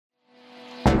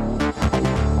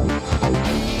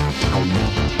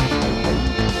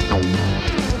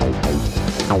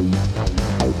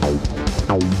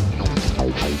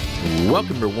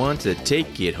Welcome everyone to the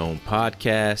Take It Home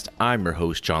podcast. I'm your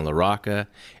host, John LaRocca,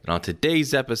 and on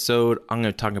today's episode, I'm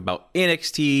going to talk about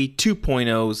NXT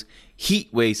 2.0's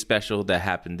Heatwave special that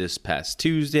happened this past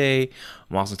Tuesday.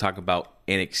 I'm also talking about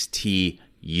NXT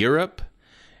Europe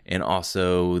and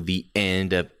also the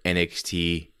end of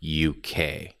NXT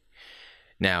UK.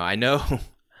 Now, I know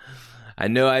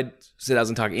I said I was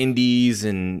going to talk indies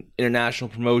and international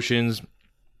promotions,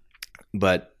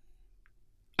 but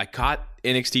I caught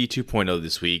NXT 2.0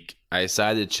 this week. I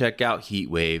decided to check out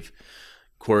Heatwave.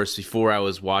 Of course, before I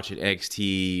was watching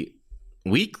NXT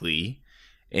Weekly,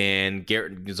 and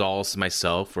Garrett Gonzalez and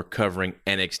myself were covering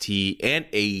NXT and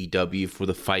AEW for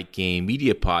the Fight Game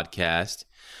Media podcast.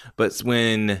 But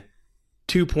when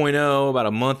 2.0, about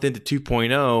a month into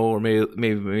 2.0, or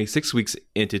maybe 6 weeks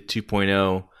into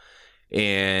 2.0,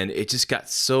 and it just got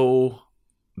so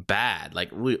bad, like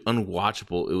really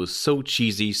unwatchable. It was so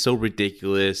cheesy, so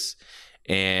ridiculous,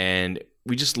 and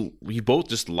we both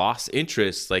just lost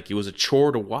interest. Like it was a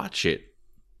chore to watch it,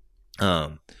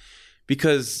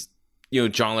 because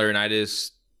John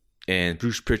Laurinaitis and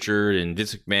Bruce Pritchard and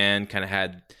Vince McMahon kind of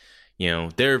had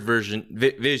their vision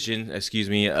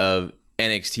of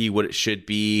NXT, what it should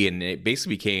be, and it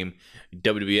basically became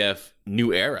WWF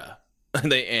New Era.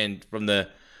 And from the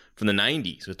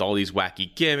 90s with all these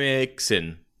wacky gimmicks,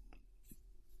 and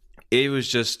it was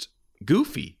just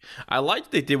goofy. I liked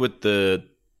what they did with the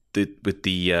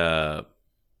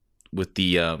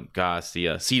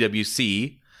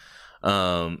CWC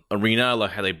arena. I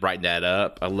love how they brightened that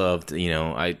up. I loved,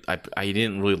 I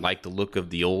didn't really like the look of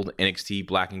the old NXT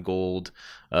black and gold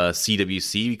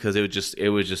CWC because it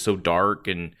was just so dark,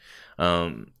 and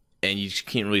you just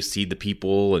can't really see the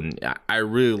people. And I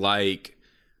really like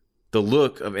the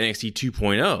look of NXT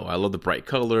 2.0. I love the bright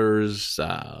colors,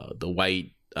 the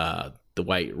white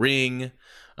ring,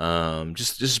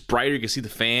 just brighter. You can see the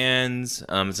fans.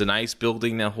 It's a nice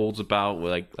building that holds about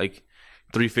like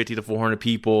 350 to 400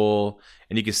 people,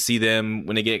 and you can see them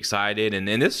when they get excited. And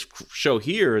in this show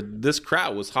here, this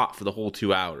crowd was hot for the whole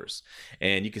 2 hours,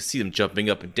 and you can see them jumping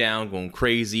up and down, going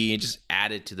crazy, and just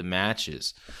added to the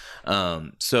matches.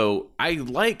 So I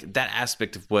like that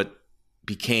aspect of what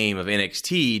became of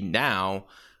NXT now.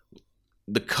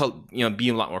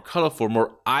 Being a lot more colorful,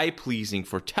 more eye-pleasing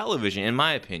for television, in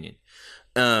my opinion.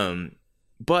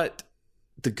 But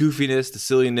the goofiness, the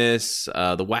silliness,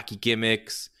 the wacky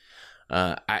gimmicks,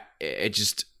 I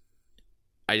just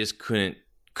couldn't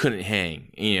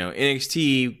hang.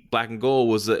 NXT Black and Gold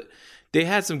was they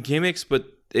had some gimmicks, but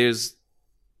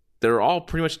they're all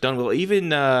pretty much done well. Even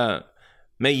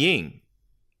Mei Ying,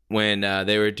 when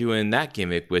they were doing that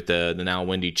gimmick with the now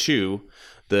Wendy Chu,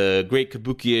 the Great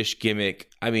Kabuki-ish gimmick,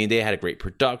 I mean, they had a great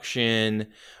production.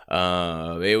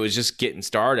 It was just getting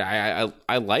started.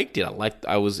 I liked it.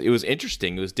 It was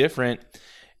interesting. It was different.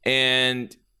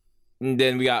 And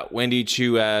then we got Wendy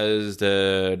Chu as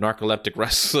the narcoleptic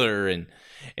wrestler,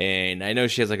 and I know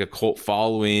she has like a cult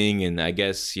following, and I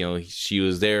guess she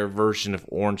was their version of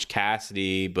Orange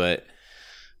Cassidy, but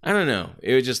I don't know.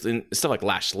 It was just stuff like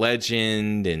Lash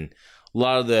Legend, and a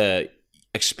lot of the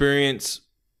experience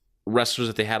wrestlers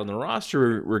that they had on the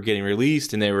roster were getting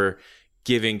released, and they were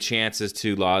giving chances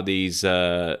to a lot of these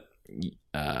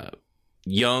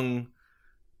young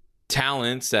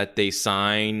talents that they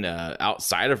sign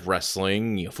outside of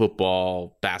wrestling,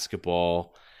 football,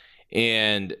 basketball,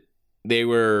 and they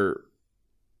were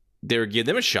giving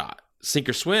them a shot, sink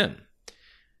or swim.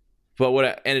 But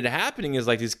what ended up happening is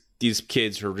like these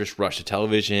kids were just rushed to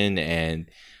television, and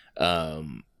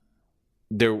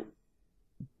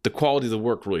the quality of the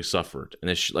work really suffered, and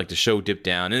the show dipped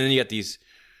down. And then you got these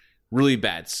really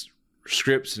bad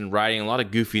scripts and writing, a lot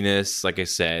of goofiness, like I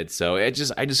said. So I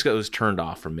just was turned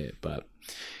off from it. But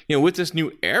with this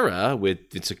new era,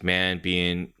 with Vince McMahon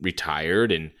being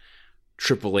retired and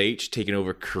Triple H taking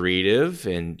over creative,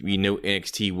 and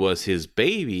NXT was his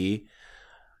baby,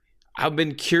 I've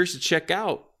been curious to check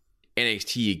out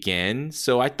NXT again.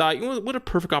 So I thought, what a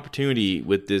perfect opportunity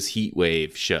with this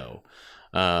Heatwave show.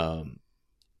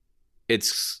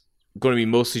 It's going to be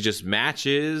mostly just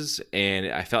matches,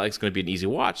 and I felt like it's going to be an easy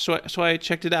watch, so I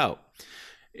checked it out.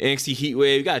 NXT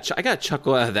Heatwave, I got a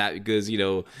chuckle out of that because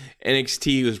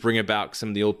NXT was bringing back some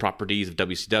of the old properties of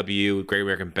WCW, Great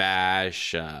American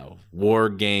Bash, War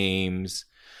Games,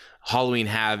 Halloween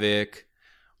Havoc.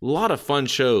 A lot of fun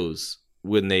shows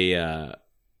when they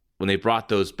brought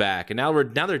those back, and now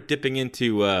they're dipping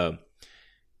into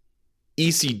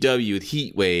ECW with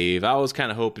Heatwave. I was kind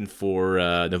of hoping for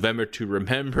November to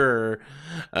Remember,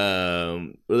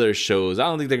 other shows. I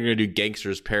don't think they're going to do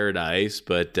Gangster's Paradise,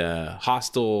 but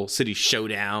Hostile City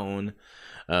Showdown.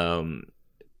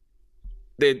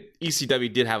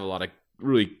 ECW did have a lot of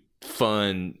really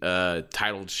fun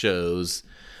titled shows.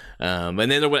 And then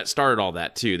they're the one that started all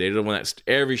that too. They're the one that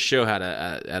every show had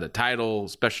a title,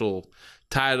 special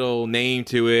title name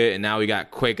to it, and now we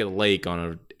got Quake of the Lake on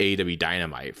a AEW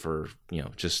Dynamite for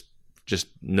just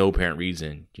no apparent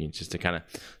reason, just to kind of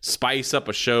spice up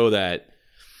a show that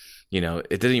it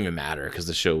didn't even matter because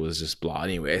the show was just blah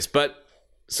anyways. But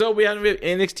so we have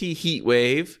NXT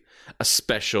Heatwave, a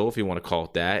special if you want to call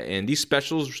it that, and these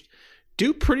specials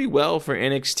do pretty well for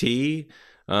NXT.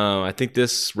 I think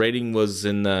this rating was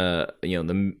in the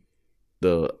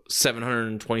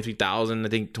 723,000 I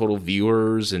think total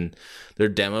viewers, and their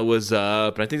demo was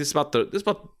up. And I think this is about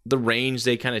the range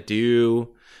they kind of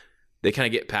do. They kind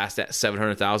of get past that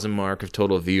 700,000 mark of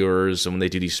total viewers, and when they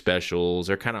do these specials,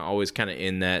 they're kind of always kind of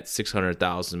in that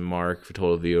 600,000 mark for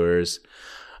total viewers.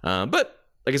 But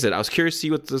like I said, I was curious to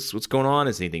see what's going on.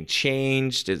 Has anything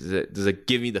changed? Does it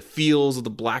give me the feels of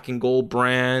the Black and Gold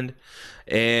brand?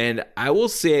 And I will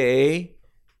say,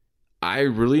 I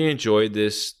really enjoyed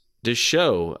this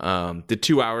show. The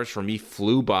 2 hours for me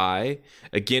flew by.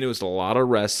 Again, it was a lot of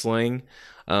wrestling.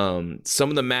 Some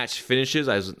of the match finishes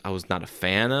I was not a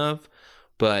fan of,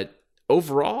 but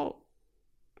overall,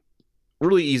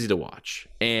 really easy to watch.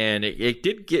 And it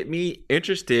did get me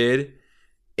interested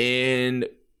in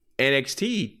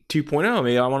NXT 2.0.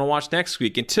 Maybe I want to watch next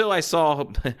week. Until I saw,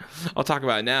 I'll talk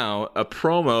about it now, a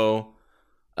promo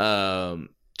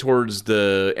towards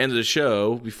the end of the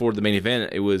show before the main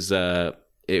event. It was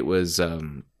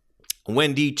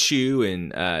Wendy Chu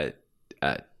and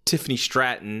Tiffany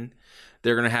Stratton.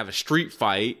 They're gonna have a street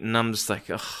fight, and I'm just like,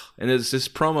 ugh. And this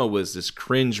promo was this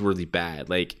cringeworthy bad,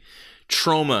 like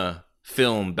trauma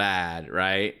film bad,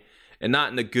 right? And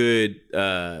not in a good,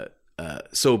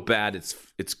 so bad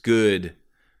it's good,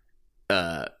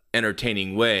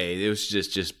 entertaining way. It was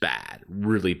just bad,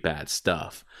 really bad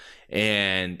stuff,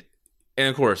 and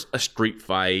of course a street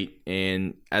fight.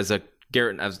 And as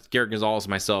Garrett Gonzalez and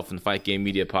myself in the Fight Game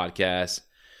Media podcast,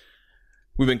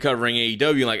 we've been covering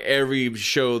AEW, like every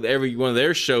show, every one of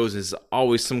their shows is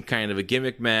always some kind of a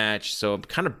gimmick match. So I'm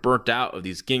kind of burnt out of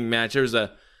these gimmick matches. There's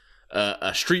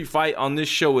a street fight on this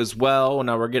show as well.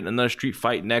 Now we're getting another street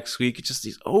fight next week. It's just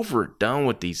overdone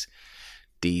with these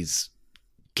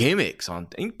gimmicks on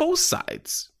both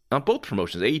sides, on both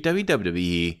promotions, AEW,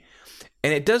 WWE,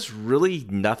 and it does really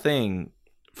nothing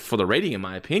for the rating, in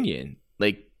my opinion.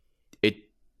 Like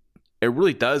it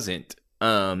really doesn't.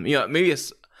 Maybe a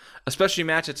special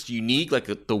match that's unique, like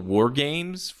the War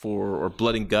Games or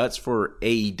Blood and Guts for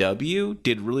AEW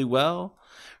did really well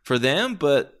for them,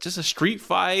 but just a street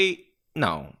fight,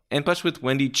 no. And plus with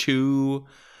Wendy Chu,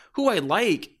 who I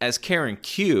like as Karen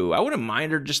Q, I wouldn't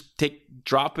mind her just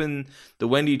dropping the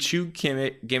Wendy Chu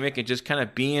gimmick and just kind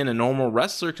of being a normal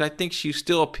wrestler, because I think she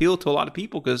still appeal to a lot of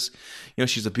people because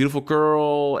she's a beautiful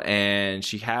girl, and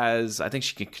I think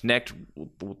she can connect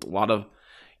with a lot of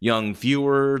young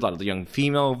viewers, a lot of the young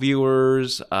female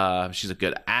viewers. She's a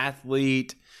good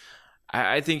athlete.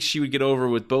 I think she would get over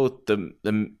with both the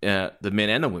men and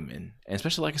the women, and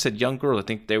especially, like I said, young girls. I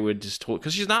think they would just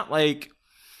because she's not like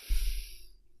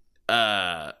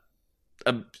a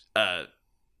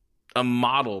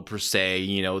model per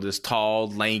se. This tall,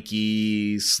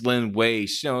 lanky, slim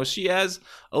waist. She has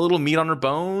a little meat on her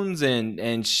bones,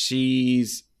 and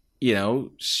she's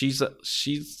she's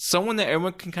someone that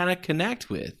everyone can kind of connect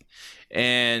with.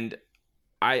 And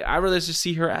I rather just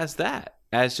see her as that,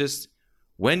 as just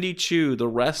Wendy Chu, the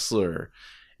wrestler.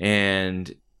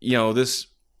 And, this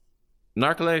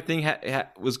narcoleptic thing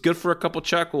was good for a couple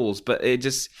chuckles, but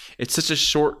it's such a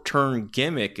short-term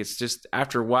gimmick. It's just,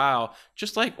 after a while,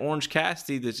 just like Orange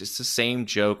Cassidy, it's just the same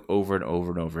joke over and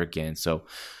over and over again. So,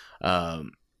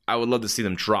 I would love to see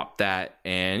them drop that.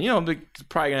 And, they're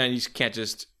probably going to, you can't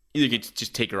just, either get to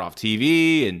just take her off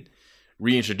TV and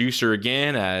reintroduce her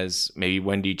again as maybe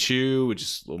Wendy Chu, which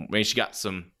is maybe she got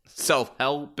some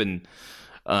self-help and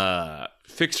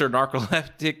fixed her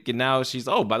narcoleptic, and now she's,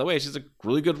 oh, by the way, she's a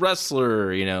really good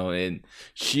wrestler, and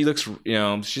she looks,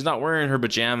 she's not wearing her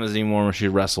pajamas anymore when she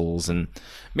wrestles, and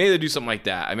maybe they do something like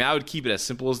that. I mean, I would keep it as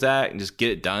simple as that and just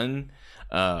get it done.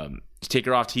 Take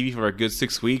her off TV for a good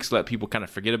 6 weeks, let people kind of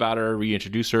forget about her,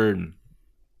 reintroduce her,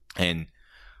 and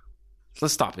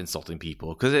let's stop insulting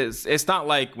people, because it's not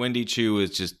like Wendy Chu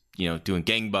is just doing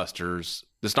gangbusters.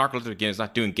 This narcoleptic again is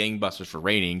not doing gangbusters for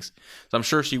ratings. So I'm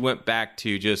sure she went back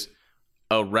to just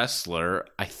a wrestler.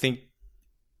 I think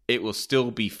it will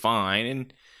still be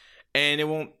fine, and it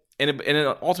won't, and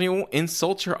it ultimately won't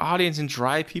insult your audience and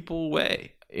drive people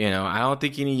away. I don't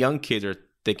think any young kids are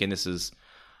thinking this is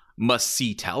must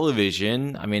see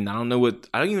television. I mean, I don't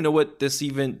even know what this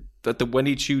even the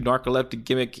Wendy Chu narcoleptic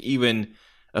gimmick even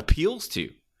appeals to.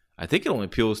 I think it only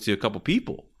appeals to a couple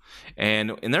people,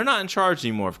 and they're not in charge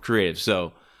anymore of creative.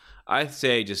 So I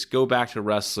say just go back to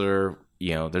wrestler.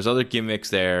 There's other gimmicks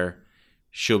there.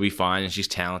 She'll be fine, and she's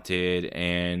talented,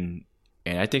 and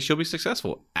I think she'll be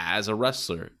successful as a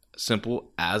wrestler.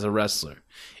 Simple as a wrestler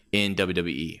in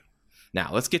WWE.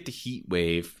 Now let's get to Heat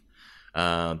Wave.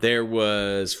 There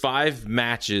was 5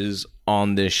 matches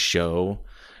on this show.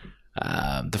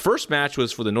 The first match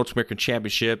was for the North American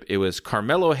Championship. It was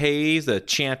Carmelo Hayes, the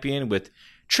champion, with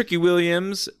Tricky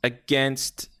Williams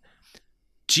against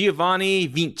Giovanni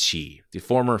Vinci, the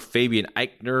former Fabian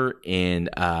Eichner in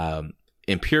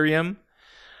Imperium.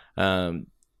 Fabian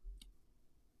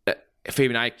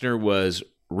Eichner was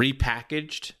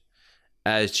repackaged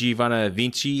as Giovanni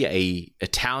Vinci, a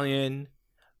Italian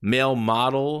male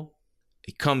model.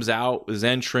 He comes out with his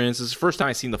entrance. This is the first time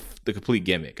I've seen the complete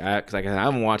gimmick. Because I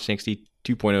haven't watched NXT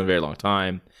 2.0 in a very long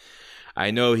time.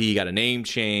 I know he got a name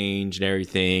change and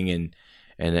everything, and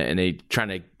they trying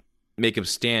to make him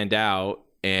stand out.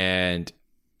 And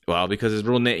because his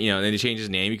real name, then they changed his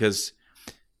name because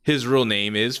his real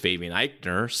name is Fabian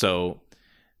Eichner. So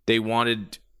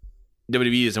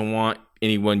WWE doesn't want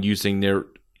anyone using their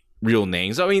real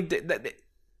names. I mean,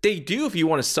 they do if you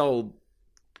want to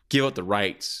give up the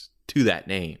rights to that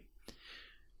name,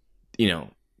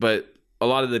 but a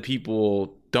lot of the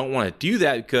people don't want to do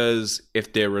that because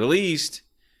if they're released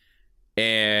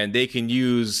and they can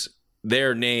use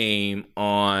their name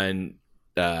on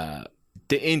the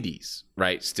indies,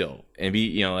 right? Still, and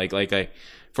be,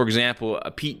 for example, a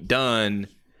Pete Dunne,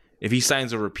 if he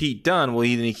signs over Pete Dunne, well,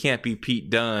 then he can't be Pete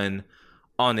Dunne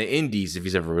on the indies if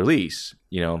he's ever released.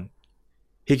 He can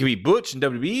be Butch in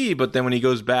WWE, but then when he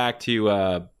goes back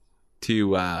to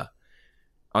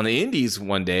on the indies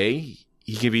one day,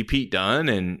 he can be Pete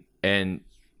Dunne and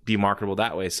be marketable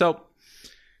that way. So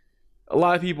a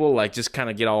lot of people just kind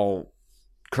of get all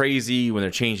crazy when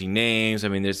they're changing names. I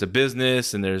mean, there's a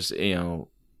business and there's you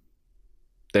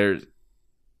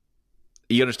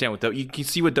understand you can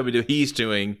see what WWE's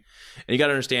doing, and you got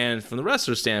to understand from the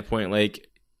wrestler standpoint.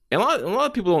 And a lot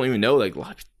of people don't even know. A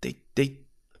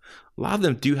lot of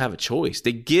them do have a choice.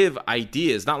 They give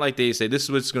ideas, not like they say this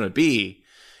is what it's going to be.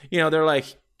 They're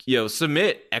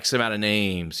submit X amount of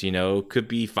names. Could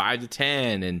be 5 to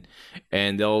 10,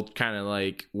 and they'll kind of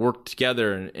work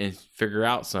together and figure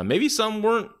out some. Maybe some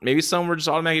weren't. Maybe some were just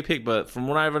automatically picked. But from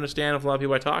what I understand, from a lot of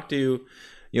people I talk to,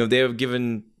 they have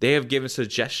given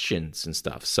suggestions and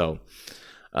stuff. So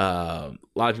a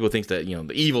lot of people think that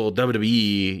the evil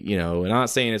WWE. And I'm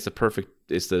not saying it's a perfect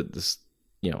place to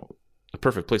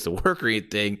work or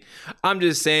anything. I'm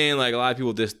just saying a lot of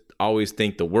people just always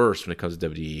think the worst when it comes to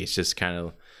WWE. It's just kind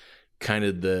of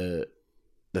the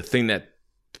thing that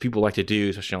people like to do,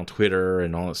 especially on Twitter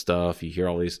and all that stuff. You hear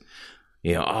all these,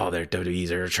 they're WWEs,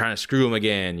 they're trying to screw them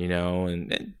again,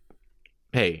 and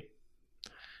hey,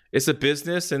 it's a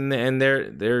business, and they're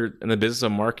in the business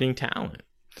of marketing talent.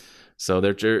 So I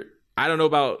don't know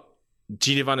about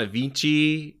Giovanni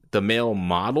Vinci, the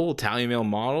Italian male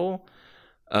model.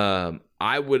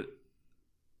 I would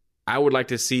like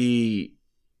to see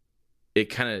it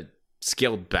kind of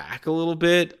scaled back a little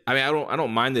bit. I mean, I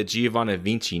don't mind the Giovanni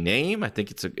Vinci name. I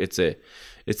think it's a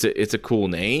cool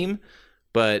name,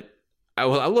 but I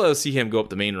would love to see him go up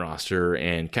the main roster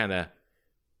and kind of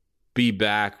be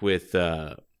back with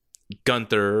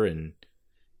Gunther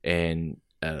and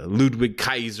Ludwig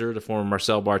Kaiser, the former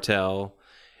Marcel Bartel,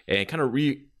 and kind of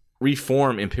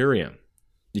reform Imperium,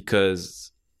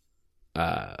 because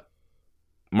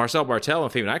Marcel Bartel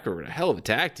and Fabian Eichner were a hell of a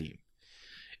tag team.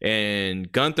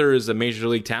 And Gunther is a major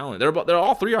league talent. They're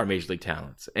all three are major league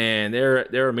talents, and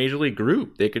they're a major league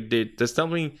group. There's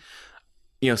something,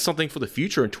 something for the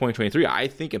future in 2023. I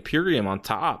think Imperium on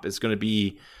top is going to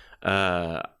be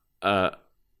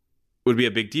would be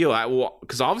a big deal.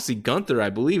 Because obviously Gunther,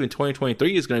 I believe in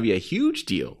 2023 is going to be a huge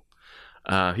deal.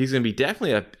 He's going to be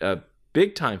definitely a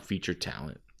big time featured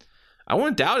talent. I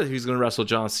wouldn't doubt if he's going to wrestle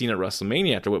John Cena at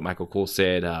WrestleMania after what Michael Cole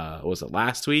said, was it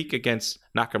last week against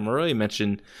Nakamura? He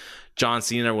mentioned John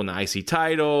Cena won the IC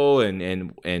title,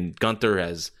 and Gunther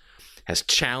has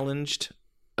challenged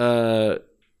Cena.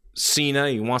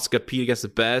 He wants to compete against the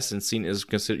best, and Cena is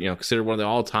considered one of the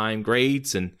all-time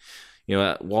greats. And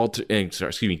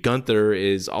Gunther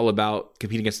is all about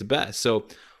competing against the best. So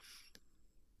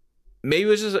maybe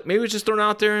it was just thrown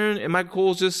out there, and Michael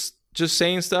Cole's just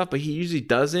saying stuff, but he usually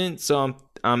doesn't. So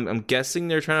I'm guessing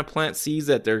they're trying to plant seeds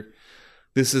that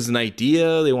this is an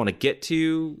idea they want to get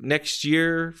to next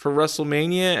year for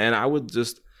WrestleMania. And I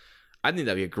think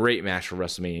that'd be a great match for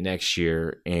WrestleMania next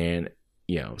year. And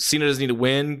Cena doesn't need to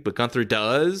win, but Gunther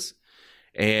does.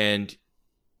 And,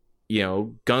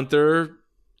 Gunther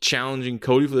challenging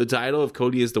Cody for the title. If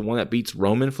Cody is the one that beats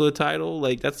Roman for the title,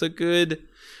 like, that's a good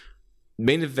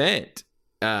main event,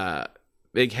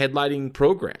 big headlining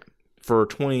program for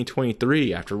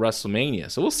 2023 after WrestleMania.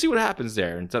 So we'll see what happens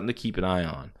there, and something to keep an eye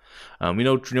on. We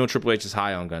know Triple H is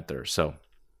high on Gunther. So,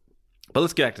 but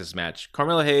let's get back to this match.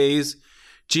 Carmelo Hayes,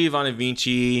 Giovanni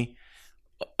Vinci,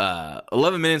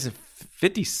 11 minutes and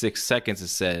 56 seconds, it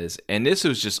says. And this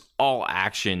was just all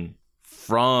action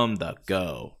from the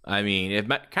go. I mean, it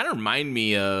kind of reminded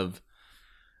me of,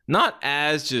 not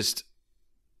as just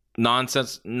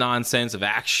nonsense of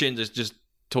action, just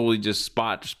totally just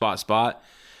spot.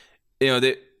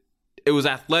 It was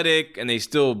athletic, and they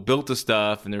still built the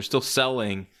stuff, and they're still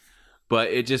selling.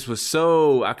 But it just was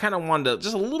so, I kind of wanted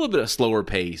just a little bit of slower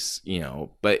pace,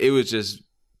 But it was just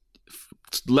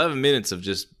 11 minutes of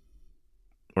just,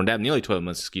 or nearly 12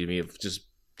 minutes, excuse me, of just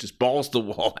balls to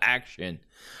wall action.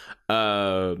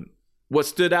 What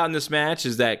stood out in this match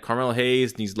is that Carmelo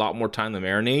Hayes needs a lot more time to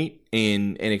marinate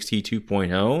in NXT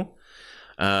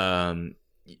 2.0.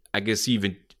 I guess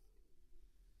even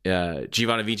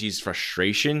Giovanni Vinci's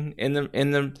frustration in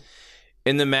the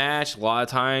match. A lot of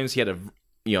times he had to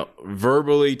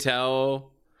verbally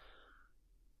tell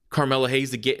Carmelo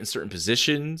Hayes to get in certain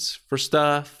positions for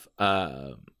stuff.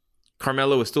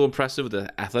 Carmelo was still impressive with the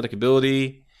athletic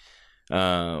ability.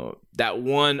 That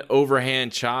one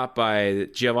overhand chop by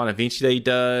Giovanni Vinci that he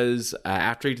does,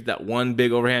 after he did that one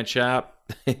big overhand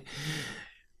chop,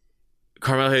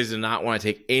 Carmelo Hayes did not want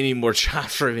to take any more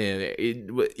chops from him.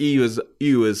 He was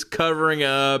covering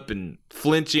up and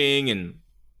flinching and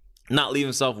not leaving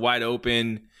himself wide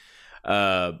open.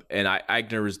 And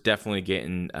Aichner was definitely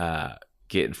getting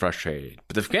frustrated.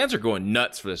 But the fans are going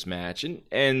nuts for this match,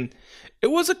 and it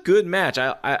was a good match.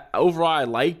 I overall I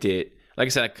liked it. Like I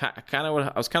said,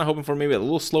 I was kind of hoping for maybe a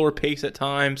little slower pace at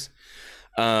times.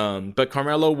 But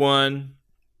Carmelo won,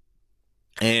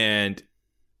 and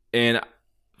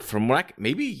from what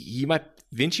maybe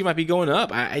Vinci might be going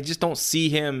up. I just don't see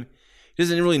him. He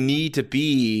doesn't really need to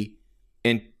be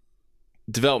in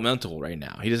developmental right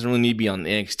now. He doesn't really need to be on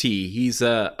NXT. He's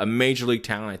a major league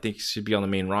talent. I think he should be on the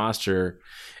main roster.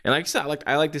 And like I said,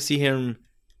 I like to see him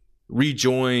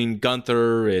rejoin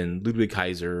Gunther and Ludwig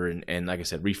Kaiser and like I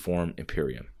said, reform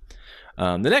Imperium.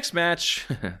 The next match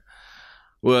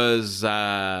was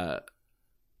Cora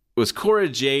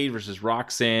Jade versus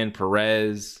Roxanne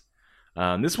Perez.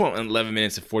 This one went 11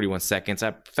 minutes and 41 seconds.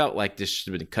 I felt like this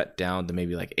should have been cut down to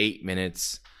maybe like 8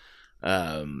 minutes.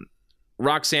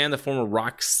 Roxanne, the former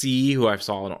Roxy, who I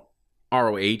saw on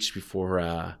ROH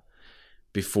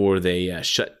before they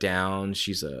shut down.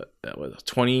 She's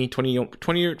 20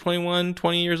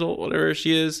 years old, whatever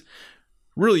she is.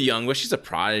 Really young, but she's a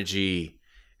prodigy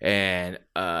and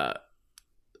a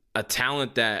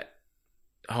talent that,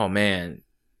 oh man,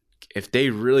 if they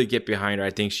really get behind her,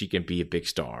 I think she can be a big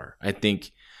star. I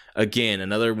think, again,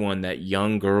 another one that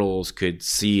young girls could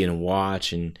see and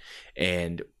watch and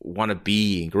want to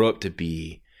be and grow up to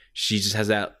be. She just has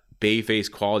that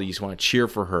babyface quality. You just want to cheer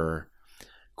for her.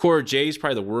 Cora Jade is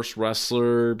probably the worst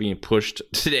wrestler being pushed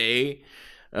today.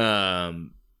 I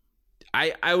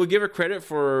would give her credit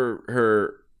for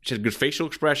her. She had good facial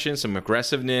expression, some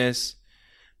aggressiveness.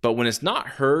 But when it's not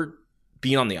her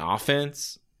being on the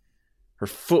offense, her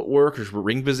footwork, her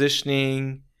ring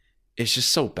positioning, it's just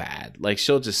so bad. Like,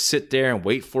 she'll just sit there and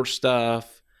wait for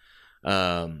stuff.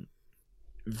 She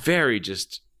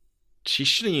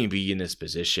shouldn't even be in this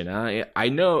position. I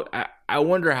know. I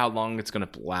wonder how long it's going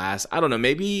to last. I don't know.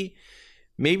 Maybe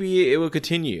it will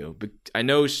continue. But I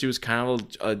know she was kind of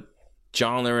a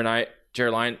John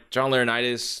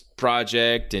Laurinaitis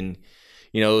project, and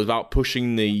it was about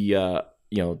pushing the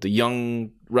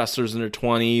young wrestlers in their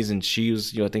 20s, and she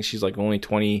was, I think she's like only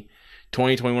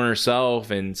 21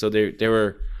 herself, and so they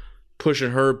were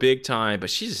pushing her big time, but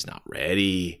she's just not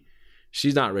ready.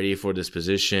 She's not ready for this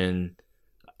position.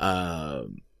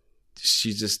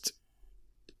 She's just,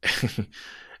 I mean,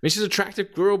 she's an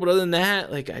attractive girl, but other than that,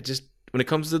 like, when it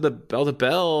comes to the bell to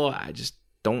bell, I just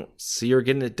don't see her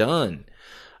getting it done.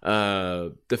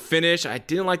 The finish, I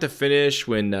didn't like the finish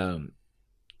when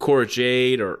Cora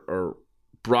Jade or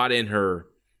brought in her,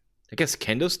 I guess,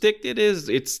 kendo stick.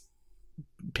 It's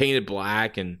painted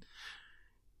black, and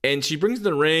she brings it to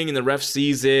the ring, and the ref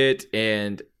sees it,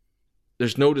 and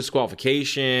there's no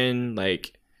disqualification.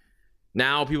 Like,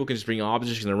 now people can just bring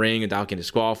objects in the ring without getting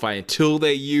disqualified until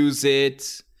they use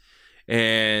it.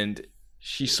 And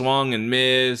she swung and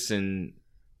missed, and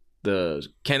the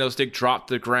kendo stick dropped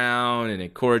to the ground, and then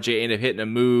Cora Jade ended up hitting a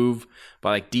move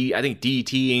by, like, I think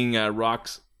DDTing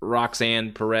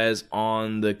Roxanne Perez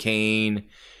on the cane,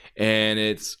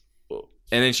 and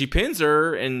then she pins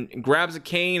her and grabs a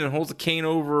cane and holds the cane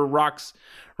over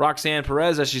Roxanne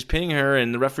Perez as she's pinning her,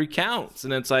 and the referee counts.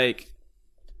 And it's like,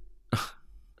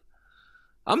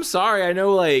 I'm sorry, I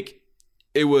know like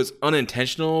it was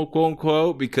unintentional, quote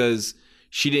unquote, because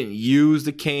she didn't use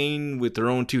the cane with her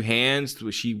own two hands.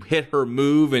 She hit her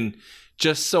move, and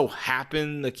just so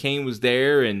happened the cane was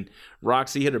there, and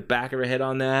Roxy hit her back of her head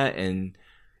on that, and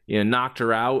knocked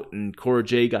her out, and Cora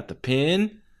Jade got the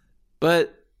pin.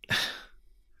 But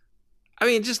I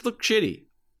mean, it just looked shitty,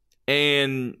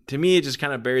 and to me, it just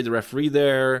kind of buried the referee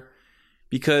there,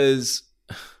 because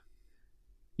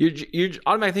you're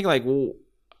automatically thinking like, well,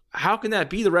 how can that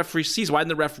be? The referee sees. Why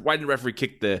didn't the referee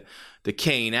kick the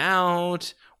cane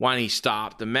out? Why didn't he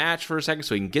stop the match for a second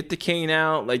so he can get the cane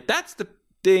out? Like, that's the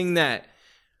thing that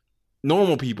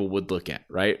normal people would look at,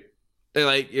 right?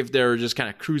 Like, if they're just kind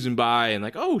of cruising by and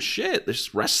like, oh shit,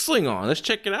 there's wrestling on. Let's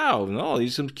check it out. And oh,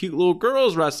 these some cute little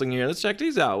girls wrestling here. Let's check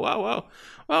these out. Wow.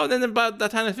 Well, then about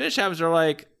that time the finish happens, they're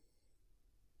like,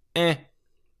 why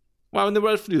would the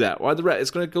ref do that? Why the ref?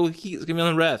 It's gonna go heat. It's gonna be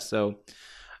on the ref. So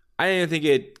I didn't think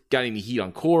it got any heat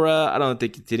on Cora. I don't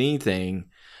think it did anything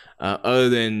other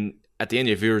than at the end,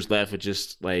 your viewers left with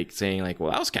just like saying like,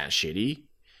 well, that was kind of shitty,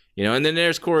 And then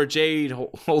there's Cora Jade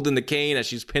holding the cane as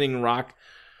she's pinning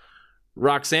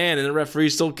Roxanne, and the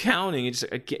referee's still counting.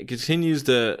 It continues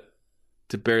to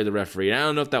bury the referee. And I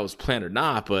don't know if that was planned or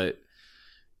not, but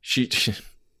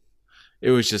it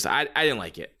was just I didn't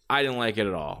like it. I didn't like it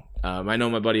at all. I know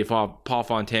my buddy Paul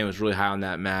Fontaine was really high on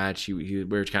that match. We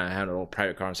were kind of having a little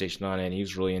private conversation on it, and he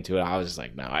was really into it. I was just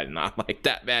like, no, I did not like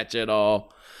that match at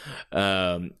all.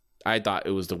 I thought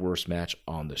it was the worst match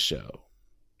on the show.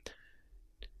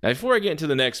 Now, before I get into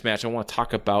the next match, I want to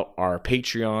talk about our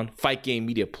Patreon, Fight Game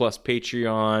Media Plus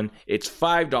Patreon. It's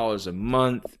 $5 a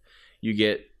month. You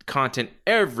get content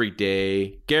every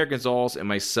day. Garrett Gonzalez and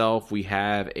myself, we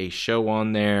have a show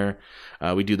on there.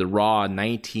 We do the Raw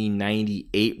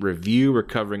 1998 review. We're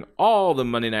covering all the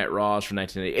Monday Night Raws from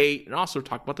 1998, and also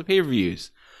talk about the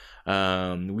pay-per-views.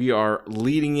 We are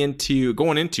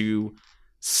going into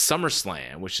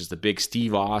SummerSlam, which is the big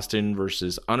Steve Austin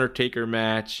versus Undertaker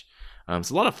match. It's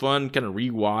a lot of fun kind of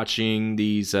rewatching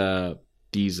these Raw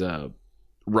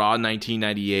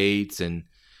 1998s, and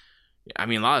I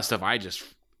mean, a lot of stuff I just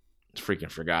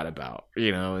freaking forgot about,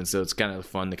 and so it's kind of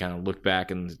fun to kind of look back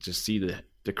and just see the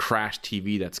crash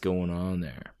TV that's going on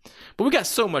there. But we got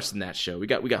so much in that show. We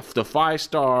got the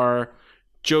 5-star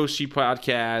Joshi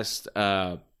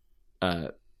podcast.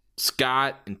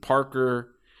 Scott and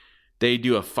Parker, they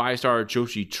do a 5-star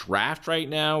Joshi draft right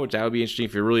now, which that would be interesting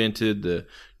if you're really into the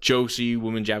Joshi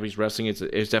women Japanese wrestling. It's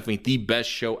definitely the best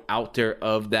show out there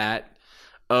of that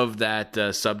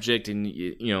subject, and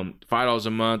 $5 a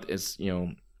month is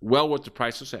well worth the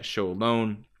price of that show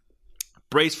alone.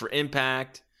 Brace for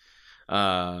Impact.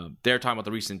 They're talking about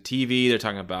the recent TV. They're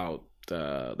talking about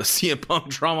the CM Punk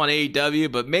drama on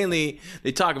AEW, but mainly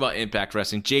they talk about Impact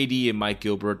Wrestling. JD and Mike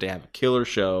Gilbert, they have a killer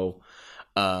show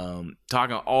talking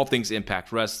about all things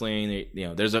Impact Wrestling.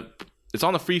 It's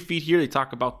on the free feed here. They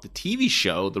talk about the TV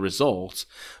show, the results,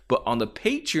 but on the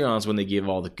Patreons when they give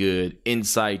all the good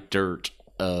inside dirt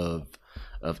of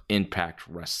Impact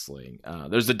Wrestling.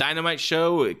 There's the Dynamite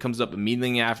show. It comes up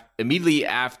immediately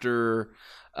after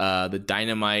the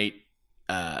Dynamite.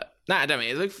 Not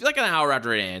Dynamite. It's like an hour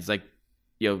after it ends.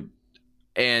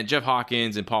 And Jeff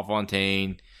Hawkins and Paul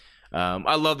Fontaine.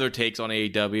 I love their takes on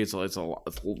AEW.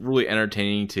 It's really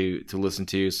entertaining to listen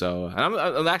to. So, and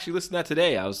I'm actually listening to that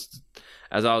today.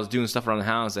 As I was doing stuff around the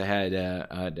house, I had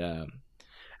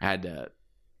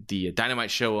the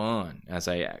Dynamite show on as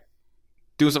I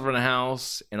doing stuff around the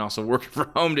house and also working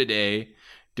from home today,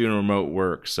 doing remote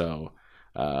work. So,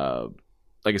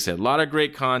 like I said, a lot of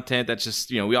great content. That's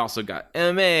just we also got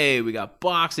MMA, we got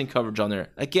boxing coverage on there.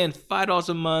 Again, $5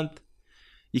 a month.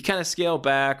 You kind of scale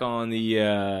back on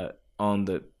the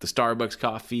Starbucks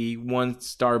coffee, one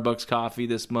Starbucks coffee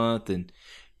this month, and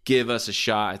give us a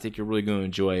shot. I think you're really going to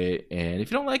enjoy it. And if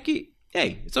you don't like it,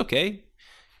 hey, it's okay.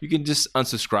 You can just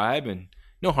unsubscribe, and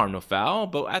no harm, no foul.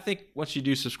 But I think once you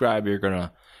do subscribe, you're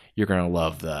gonna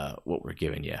love what we're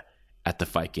giving you at the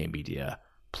Fight Game Media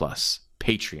Plus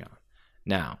Patreon.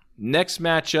 Now, next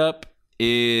matchup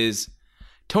is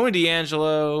Tony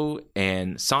D'Angelo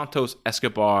and Santos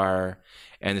Escobar.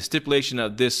 And the stipulation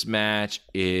of this match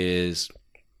is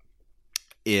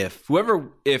if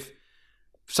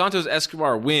Santos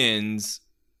Escobar wins,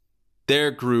 their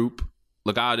group,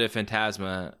 Legado del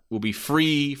Fantasma, will be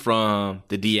free from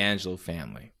the D'Angelo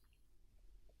family.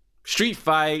 Street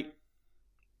fight.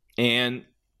 And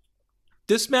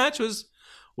this match was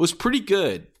was pretty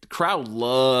good. The crowd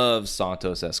loves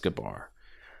Santos Escobar.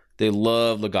 They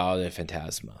love Legado de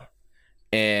Fantasma.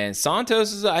 And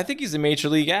Santos I think he's a major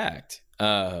league act.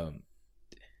 I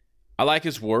like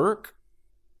his work.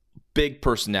 Big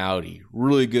personality,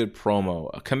 really good promo.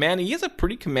 He has a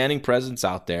pretty commanding presence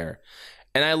out there.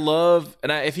 And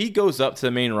if he goes up to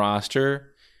the main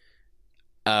roster,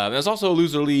 there's also a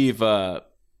loser leave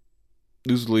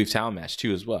talent match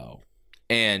too as well.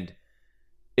 And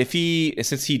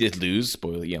since he did lose,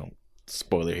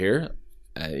 spoiler here,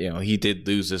 he did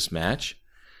lose this match.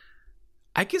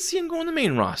 I can see him going to the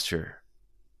main roster,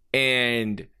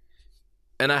 and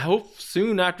I hope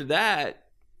soon after that,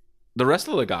 the rest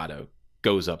of Legado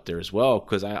goes up there as well,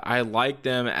 because I like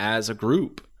them as a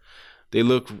group. He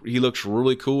looks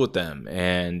really cool with them,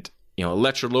 and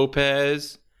Elektra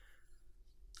Lopez,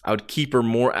 I would keep her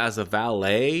more as a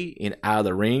valet and out of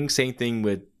the ring. Same thing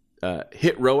with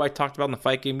Hit Row I talked about in the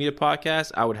Fight Game Media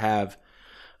podcast. I would have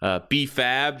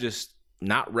B-Fab just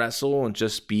not wrestle and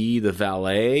just be the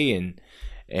valet,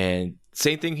 and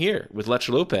same thing here with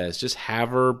Elektra Lopez. Just have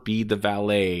her be the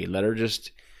valet. Let her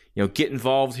just get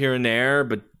involved here and there,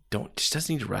 but just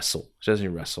doesn't need to wrestle.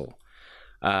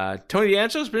 Tony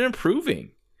D'Angelo's been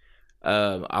improving.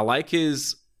 I like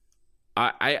his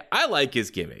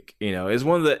gimmick. It's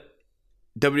one of the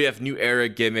WF new era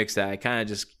gimmicks that I kind of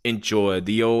just enjoy.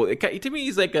 To me,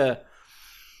 he's like the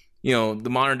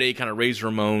modern day kind of Razor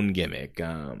Ramon gimmick.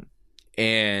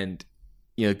 And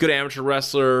good amateur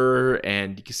wrestler,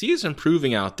 and you can see he's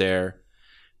improving out there.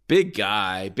 Big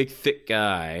guy, big thick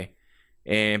guy.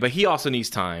 But he also needs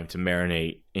time to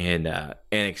marinate in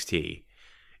NXT.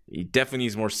 He definitely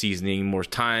needs more seasoning, more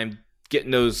time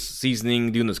getting those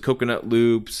seasoning, doing those coconut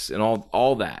loops and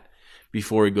all that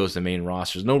before he goes to the main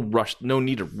rosters. No rush, no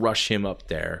need to rush him up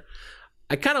there.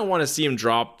 I kind of want to see him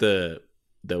drop the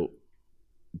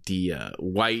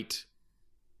white,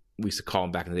 we used to call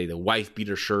them back in the day, the wife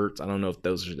beater shirts. I don't know if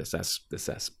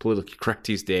that's politically correct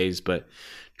these days, but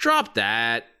drop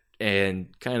that and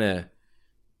kind of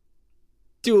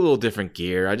do a little different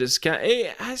gear. I just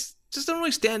don't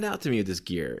really stand out to me with this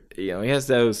gear. He has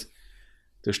those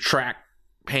track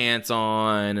pants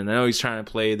on, and I know he's trying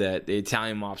to play the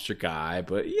Italian mobster guy,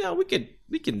 but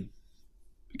we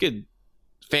could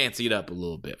fancy it up a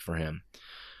little bit for him.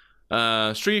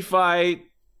 Street fight,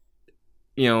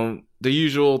 the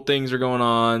usual things are going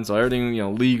on, so everything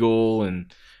legal,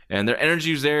 and their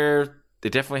energy's there. They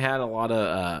definitely had a lot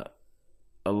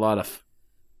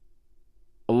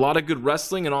of good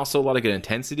wrestling and also a lot of good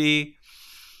intensity.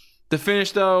 The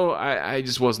finish, though, I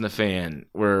just wasn't a fan.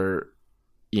 Where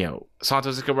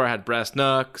Santos Escobar had brass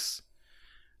knucks,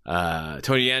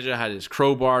 Tony D'Angelo had his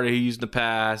crowbar that he used in the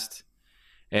past,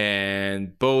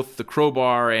 and both the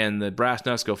crowbar and the brass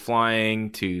knucks go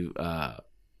flying to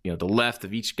the left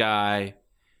of each guy.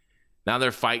 Now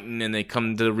they're fighting, and they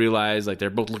come to realize they're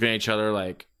both looking at each other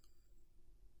like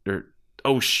they're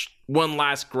one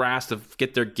last grasp to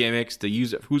get their gimmicks to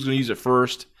use it. Who's going to use it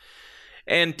first?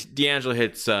 And D'Angelo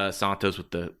hits Santos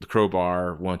with the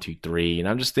crowbar 1, 2, 3, and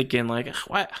I'm just thinking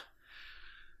what?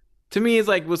 To me, it's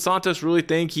would Santos really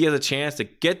think he has a chance to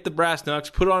get the brass knucks,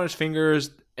 put it on his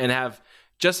fingers, and have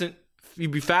Justin?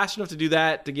 He'd be fast enough to do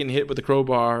that to getting hit with the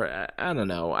crowbar. I don't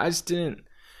know. I just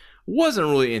wasn't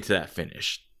really into that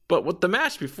finish. But what the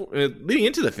match before leading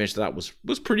into the finish, I thought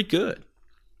was pretty good.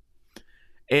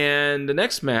 And the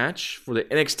next match for the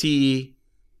NXT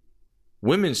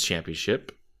Women's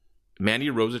Championship, Mandy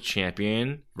Rose, a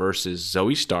champion, versus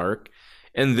Zoe Stark.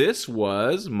 And this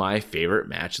was my favorite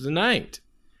match of the night.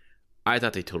 I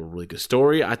thought they told a really good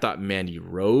story. I thought Mandy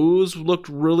Rose looked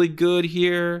really good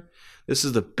here. This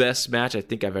is the best match I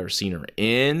think I've ever seen her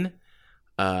in.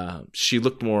 She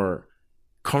looked more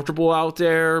comfortable out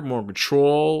there, more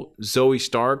control. Zoe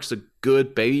Stark's a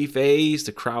good baby face.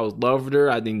 The crowd loved her.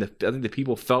 I think the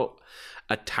people felt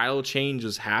a title change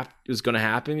was going to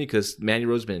happen because Mandy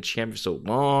Rose has been a champion for so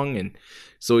long, and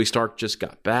Zoe Stark just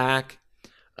got back.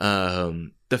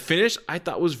 The finish I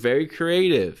thought was very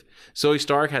creative. Zoe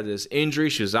Stark had this injury.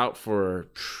 She was out for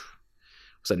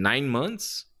 9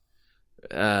 months.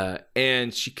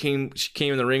 And she came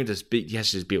in the ring with this big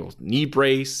old knee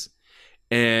brace.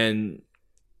 And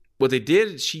what they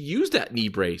did, she used that knee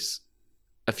brace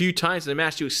a few times in the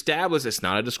match to establish it's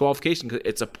not a disqualification because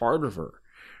it's a part of her,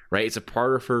 right? It's a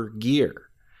part of her gear.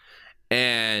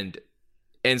 And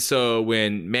so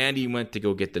when Mandy went to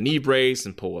go get the knee brace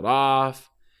and pull it off,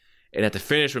 and at the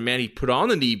finish when Mandy put on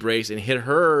the knee brace and hit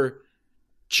her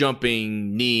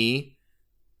jumping knee,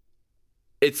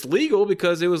 it's legal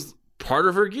because it was part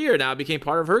of her gear. Now it became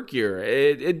part of her gear.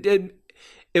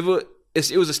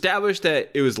 it was established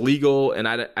that it was legal, and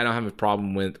I don't have a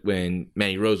problem with when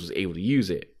Mandy Rose was able to use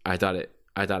it. I thought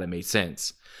it made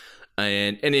sense,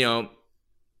 and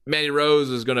Mandy Rose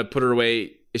is going to put her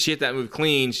away. If she hit that move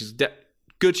clean, she's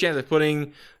good chance of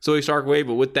putting Zoe Stark away,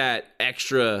 but with that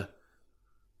extra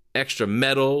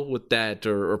metal with that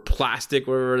or plastic,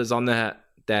 whatever it is on that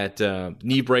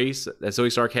knee brace that Zoe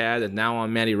Stark had, and now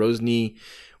on Mandy Rose's knee,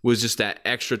 was just that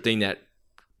extra thing that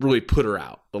really put her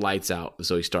out, the lights out with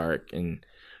Zoe Stark. And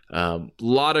a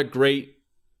lot of great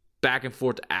back and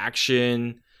forth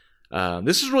action.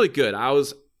 This is really good. I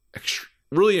was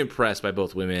really impressed by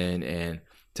both women, and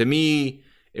to me,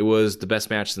 it was the best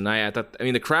match of the night.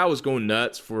 The crowd was going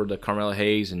nuts for the Carmella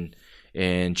Hayes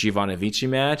and Giovanna Vinci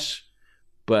match,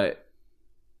 but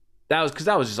that was because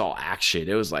that was just all action.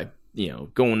 It was like,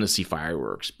 going to see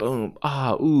fireworks, boom,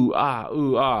 ooh,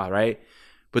 right?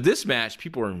 But this match,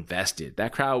 people were invested.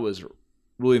 That crowd was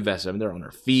really invested. I mean, they're on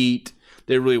their feet.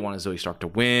 They really wanted Zoe Stark to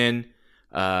win.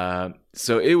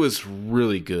 So it was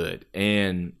really good.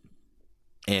 And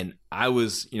I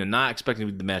was, not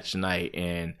expecting the match tonight.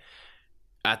 And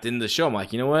at the end of the show, I'm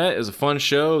like, you know what? It was a fun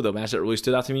show. The match that really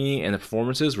stood out to me and the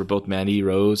performances were both Mandy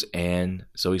Rose and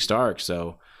Zoe Stark.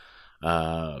 So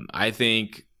I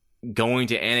think going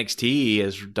to NXT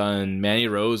has done Mandy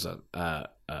Rose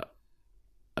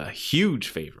a huge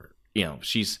favor.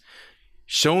 She's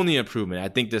shown the improvement. I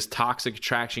think this Toxic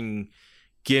Attraction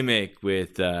gimmick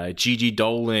with Gigi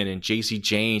Dolan and JC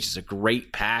James is a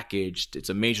great package. It's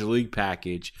a major league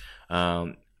package.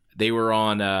 They were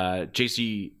on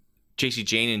JC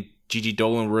Jane and Gigi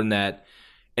Dolan were in that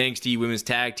NXT Women's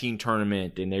Tag Team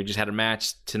Tournament, and they just had a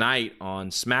match tonight on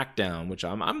SmackDown, which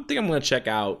I think I'm going to check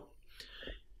out.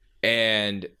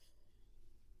 And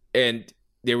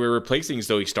they were replacing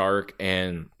Zoe Stark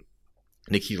and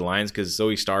Nikita Lyons because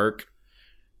Zoe Stark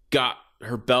got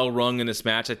her bell rung in this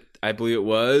match, I believe it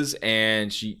was,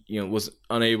 and she was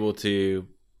unable to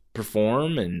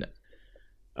perform. And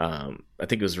I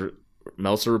think it was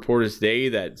Meltzer reported today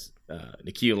that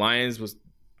Nikita Lyons was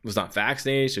not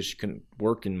vaccinated, so she couldn't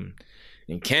work in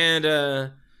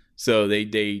Canada. So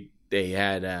they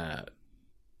had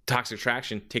Toxic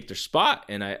Attraction take their spot,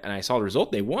 and I saw the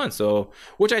result. They won, so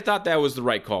which I thought that was the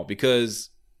right call because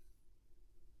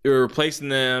they were replacing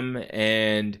them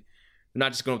and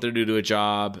not just going up there to do a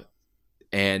job,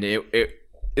 and it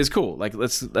is cool. Like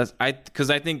because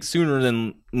I think sooner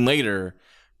than later,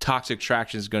 Toxic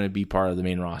Attraction is going to be part of the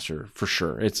main roster for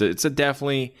sure. It's a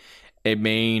definitely a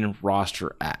main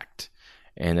roster act,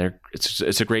 and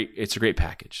it's a great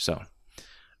package. So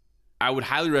I would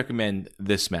highly recommend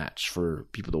this match for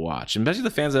people to watch, especially the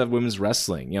fans of women's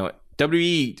wrestling.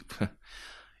 WWE,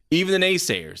 even the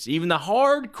naysayers, even the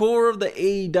hardcore of the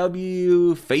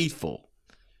AEW faithful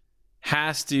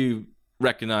has to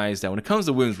recognize that when it comes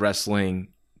to women's wrestling,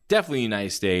 definitely in the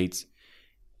United States,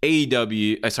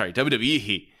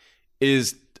 WWE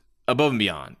is above and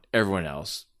beyond everyone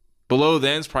else. Below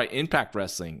then is probably Impact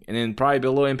Wrestling, and then probably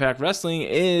below Impact Wrestling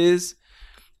is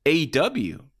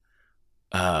AEW.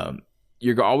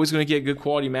 You're always going to get good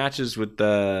quality matches with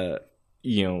with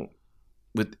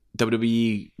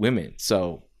WWE women.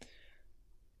 So,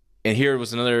 and here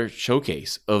was another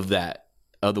showcase of the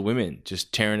women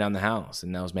just tearing down the house,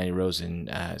 and that was Mandy Rose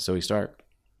and Zoe Stark.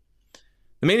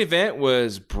 The main event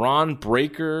was Braun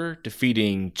Breaker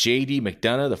defeating JD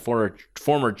McDonough, the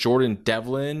former Jordan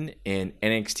Devlin in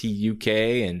NXT UK,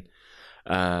 and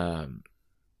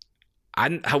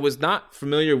I was not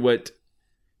familiar what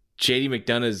JD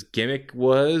McDonough's gimmick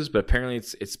was, but apparently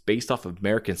it's based off of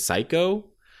American Psycho.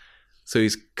 So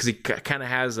he kind of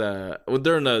has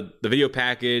during the video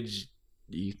package,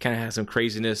 he kind of has some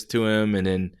craziness to him, and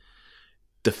then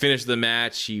the finish of the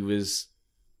match, he was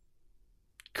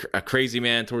a crazy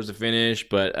man towards the finish.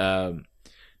 But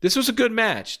this was a good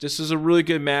match. This was a really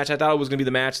good match. I thought it was going to be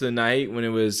the match of the night when I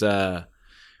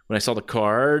saw the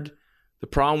card. The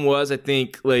problem was, I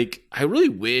think, I really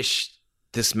wish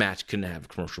this match couldn't have a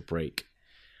commercial break,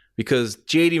 because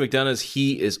JD McDonough's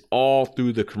heat is all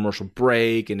through the commercial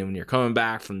break, and then when you're coming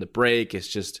back from the break, it's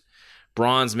just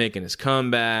Braun's making his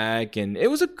comeback, and it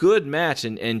was a good match,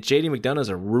 and JD McDonough's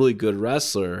a really good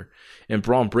wrestler, and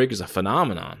Braun Breaker's a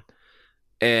phenomenon,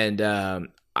 and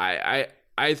I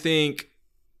think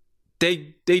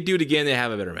they do it again, they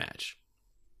have a better match,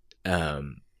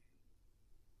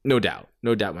 no doubt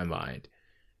in my mind,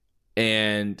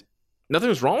 and nothing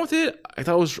was wrong with it. I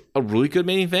thought it was a really good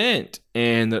main event,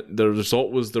 and the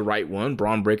result was the right one,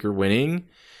 Braun Breaker winning.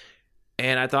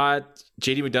 And I thought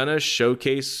JD McDonagh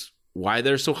showcased why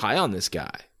they're so high on this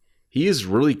guy. He is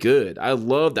really good. I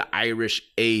love the Irish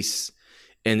Ace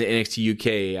in the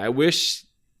NXT UK. I wish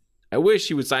I wish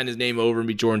he would sign his name over and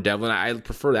be Jordan Devlin. I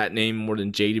prefer that name more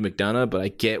than JD McDonough, but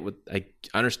I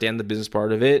understand the business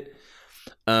part of it.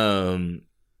 And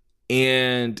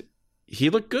he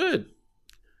looked good.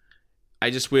 I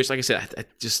just wish, like I said,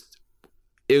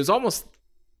 it was almost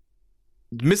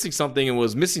missing something, and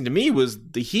was missing to me was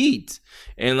the heat.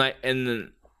 And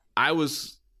then I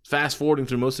was fast forwarding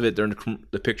through most of it during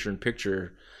the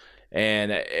picture-in-picture,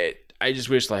 and I just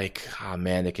wish, like, oh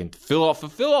man, they can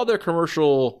fulfill all their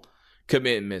commercial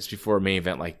commitments before a main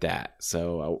event like that.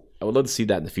 So I would love to see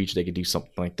that in the future. They could do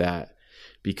something like that,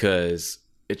 because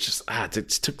it just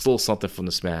took a little something from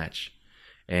this match.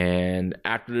 And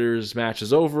after this match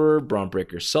is over, Braun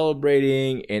Breaker's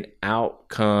celebrating, and out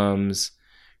comes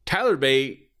Tyler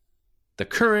Bate, the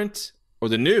current or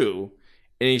the new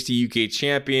NXT UK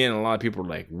champion. And a lot of people are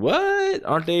like, what?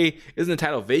 Aren't they? Isn't the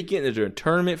title vacant? Is there a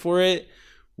tournament for it?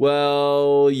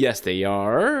 Well, yes, they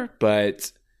are,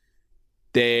 but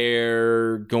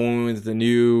they're going with the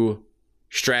new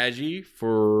strategy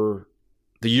for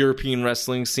the European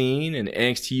wrestling scene and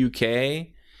NXT UK.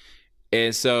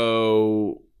 And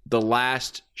so the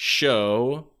last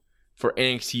show for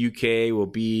NXT UK will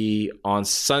be on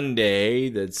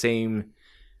Sunday,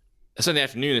 Sunday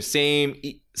afternoon, the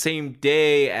same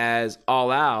day as All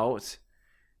Out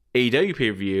AEW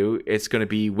pay-per-view. It's going to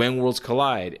be When Worlds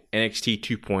Collide, NXT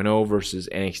 2.0 versus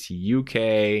NXT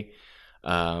UK.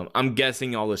 I'm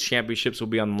guessing all the championships will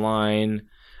be on the line,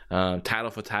 title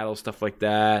for title, stuff like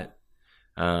that.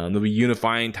 There'll be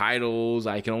unifying titles.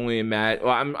 I can only imagine.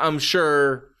 Well, I'm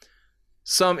sure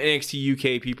some NXT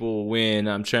UK people will win.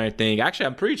 I'm trying to think. Actually,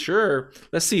 I'm pretty sure.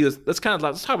 Let's see. Let's talk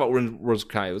about Worlds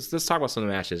Collide. Let's talk about some of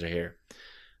the matches right here.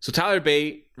 So Tyler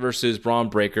Bate versus Braun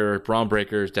Breaker. Braun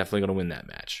Breaker is definitely going to win that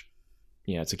match.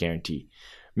 Yeah, it's a guarantee.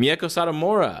 Miyako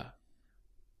Satomura,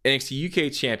 NXT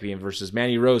UK champion, versus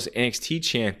Mandy Rose, NXT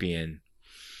champion.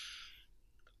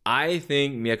 I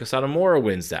think Miyako Satomura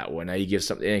wins that one. Now you give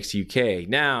something to NXT UK.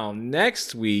 Now,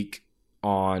 next week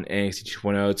on NXT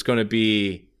 2.0, it's going to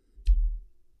be...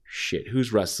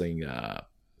 who's wrestling?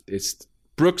 It's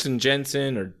Brooks and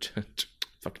Jensen, or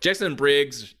Jensen and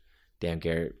Briggs. Damn,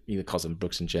 Garrett. He calls them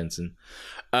Brooks and Jensen.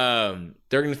 They're going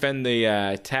to defend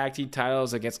the tag team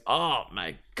titles against, oh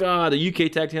my God, the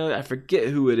UK tag team. I forget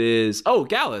who it is. Oh,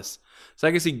 Gallus. So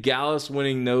I can see Gallus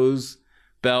winning those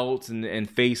belts and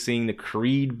facing the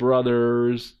Creed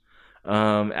brothers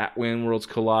at When Worlds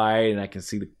Collide. And I can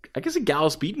see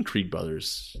Gallus beating Creed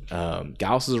brothers.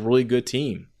 Gallus is a really good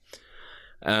team.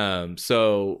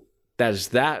 So that's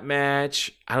that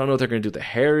match. I don't know if they're going to do the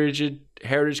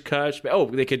Heritage Cup. Oh,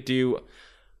 they could do...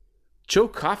 Joe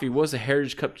Coffey was a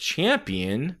Heritage Cup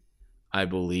champion, I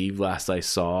believe, last I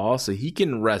saw. So he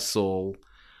can wrestle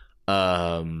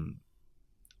Carmella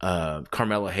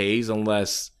Hayes,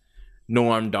 unless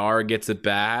Noam Dar gets it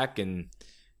back and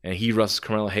he wrestles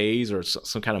Carmella Hayes, or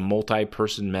some kind of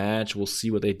multi-person match. We'll see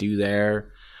what they do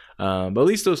there. But at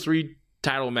least those 3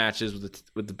 title matches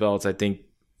with the belts, I think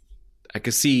I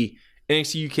could see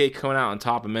NXT UK coming out on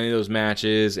top of many of those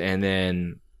matches, and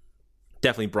then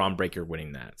definitely Braun Breaker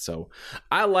winning that. So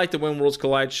I like the When Worlds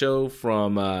Collide show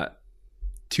from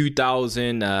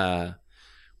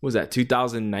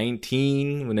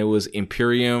 2019, when it was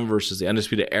Imperium versus the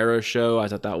Undisputed Era show. I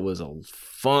thought that was a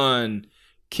fun,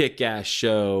 kick-ass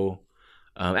show.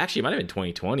 Actually, it might have been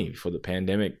 2020 before the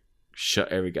pandemic shut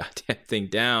every goddamn thing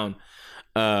down.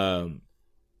 I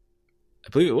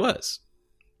believe it was.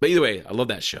 But either way, I love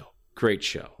that show. Great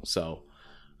show. So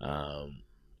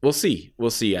we'll see. I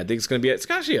think it's going to be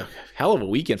a hell of a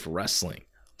weekend for wrestling.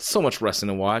 So much wrestling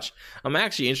to watch. I'm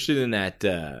actually interested in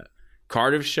that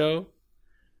Cardiff show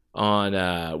on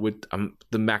with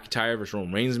the McIntyre versus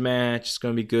Roman Reigns match. It's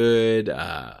going to be good.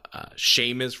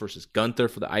 Sheamus versus Gunther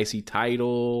for the IC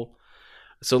title.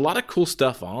 So a lot of cool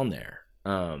stuff on there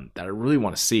that I really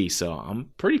want to see. So I'm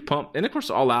pretty pumped. And of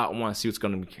course, All Out, I want to see what's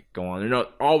going to go on. There's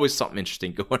always something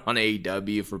interesting going on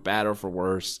AEW, for better or for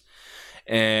worse.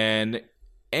 And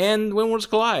When Worlds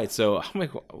Collide. So I'm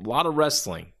like, a lot of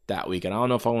wrestling that week. And I don't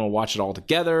know if I want to watch it all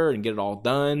together and get it all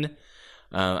done.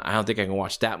 I don't think I can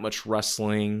watch that much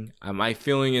wrestling. My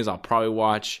feeling is I'll probably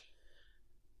watch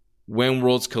When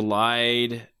Worlds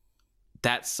Collide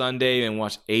that Sunday and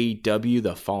watch AEW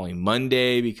the following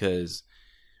Monday, because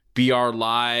BR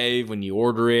Live, when you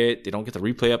order it, they don't get the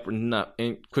replay up in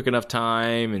quick enough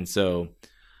time. And so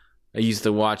I used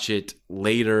to watch it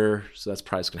later. So that's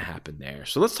probably what's going to happen there.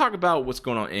 So let's talk about what's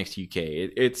going on in NXT UK.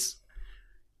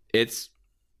 It's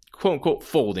quote unquote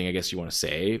folding, I guess you want to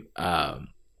say.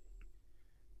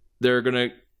 They're going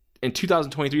to, in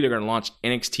 2023, they're going to launch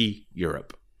NXT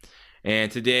Europe. And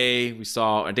today in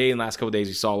the last couple of days,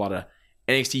 we saw a lot of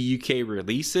NXT UK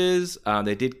releases.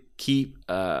 They did keep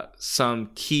some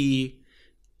key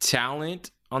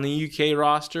talent on the UK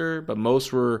roster, but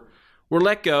most were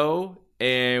let go,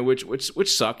 and which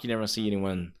suck. You never see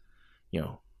anyone,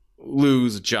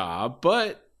 lose a job.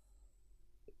 But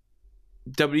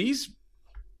WWE's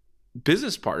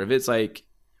business part of it's like,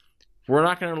 we're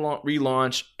not going to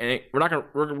relaunch, and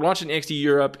we're launching NXT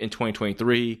Europe in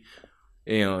 2023.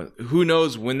 Who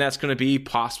knows when that's going to be?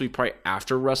 Possibly probably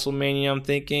after WrestleMania, I'm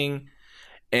thinking.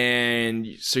 And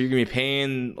so you're going to be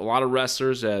paying a lot of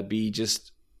wrestlers to be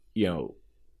just,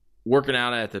 working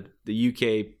out at the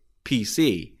UK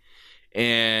PC.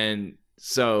 And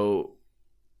so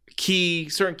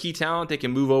certain key talent, they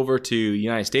can move over to the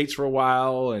United States for a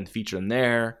while and feature them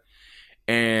there.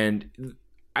 And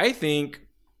I think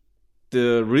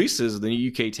the releases of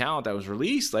the UK talent that was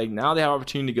released, like, now they have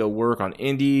opportunity to go work on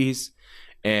indies,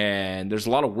 and there's a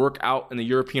lot of work out in the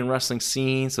European wrestling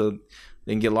scene, so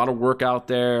they can get a lot of work out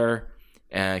there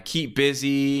and keep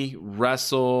busy,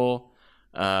 wrestle.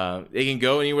 They can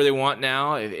go anywhere they want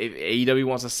now. If AEW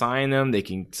wants to sign them, they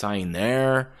can sign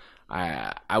there.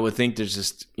 I would think there's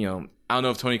just, I don't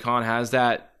know if Tony Khan has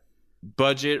that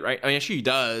budget, right? I mean, actually he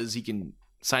does. He can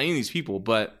sign any of these people,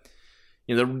 but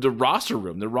the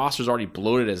roster's already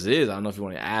bloated as it is. I don't know if you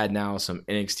want to add now some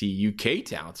NXT UK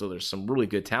talent. So there's some really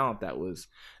good talent that was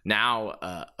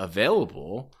now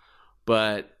available.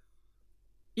 But,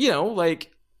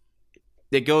 like,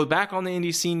 they go back on the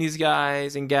indie scene, these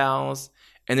guys and gals.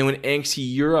 And then when NXT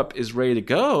Europe is ready to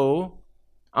go,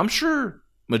 I'm sure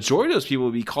majority of those people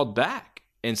will be called back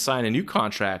and sign a new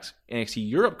contracts, NXT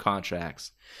Europe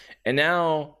contracts. And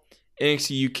now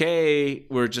NXT UK,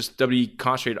 where just WWE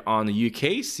concentrated on the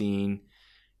UK scene,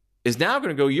 is now going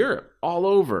to go Europe all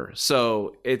over.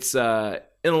 So it's in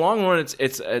the long run,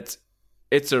 it's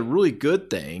a really good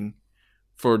thing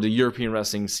for the European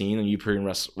wrestling scene and European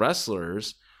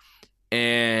wrestlers,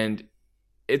 and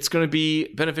it's going to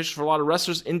be beneficial for a lot of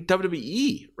wrestlers in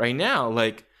WWE right now.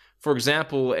 Like, for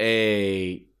example,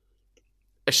 a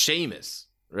Sheamus,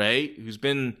 right, who's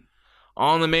been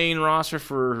on the main roster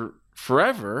for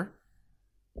forever.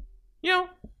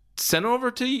 Sent over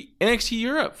to NXT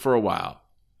Europe for a while.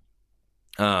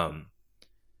 Drew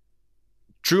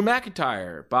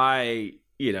McIntyre by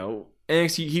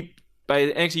NXT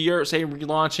Europe, say,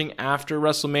 relaunching after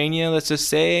WrestleMania, let's just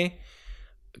say,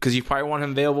 because you probably want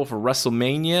him available for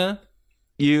WrestleMania.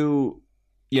 You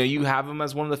have him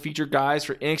as one of the featured guys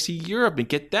for NXT Europe and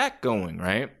get that going,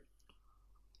 right?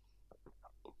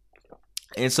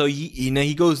 And so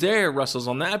he goes there, wrestles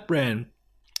on that brand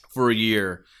for a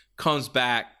year, comes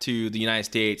back to the United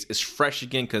States, is fresh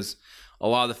again, because a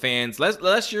lot of the fans,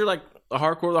 unless you're like the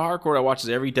hardcore that watches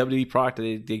every WWE product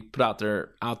that they put out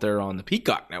there on the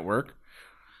Peacock network,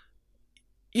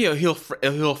 he'll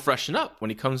freshen up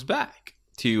when he comes back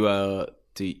to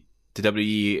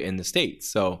WWE in the States.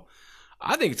 So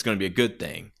I think it's going to be a good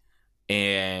thing.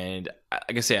 And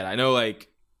like I said, I know, like,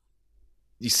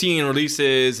 you seeing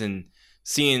releases and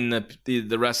seeing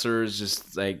the wrestlers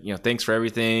just like, thanks for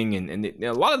everything, and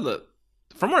a lot of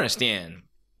from what I understand,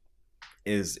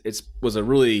 was a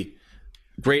really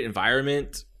great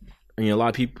environment. A lot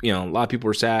of people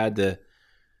were sad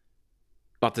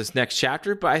about this next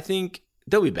chapter, but I think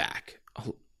they'll be back.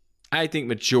 I think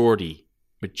majority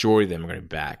of them are going to be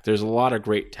back. There's a lot of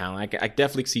great talent. I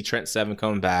definitely see Trent Seven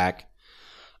coming back.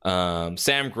 Sam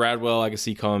Gradwell I can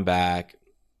see coming back.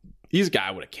 He's a guy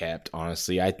I would have kept,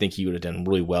 honestly. I think he would have done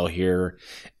really well here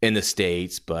in the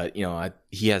States, but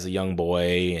he has a young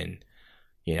boy, and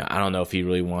I don't know if he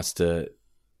really wants to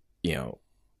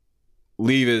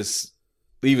leave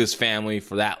his family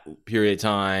for that period of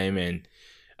time. And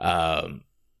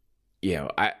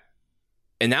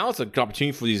and now it's a good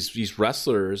opportunity for these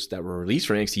wrestlers that were released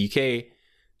from NXT UK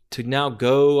to now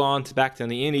go on to back down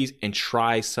the indies and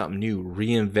try something new,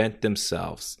 reinvent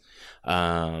themselves.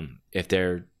 If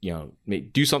they're,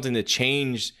 do something to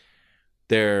change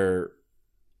their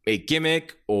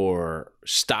gimmick or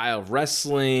style of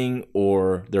wrestling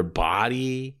or their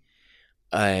body.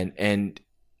 And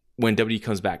when WWE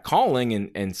comes back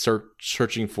calling and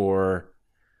searching for,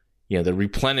 to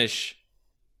replenish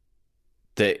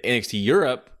the NXT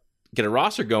Europe, get a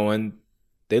roster going,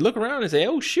 they look around and say,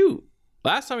 oh, shoot,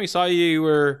 last time we saw you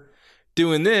were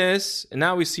doing this, and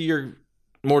now we see you're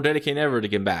more dedicated than ever to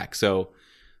get back. So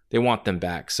they want them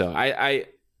back. So I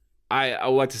would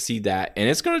like to see that, and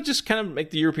it's going to just kind of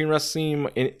make the European wrestling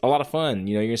a lot of fun.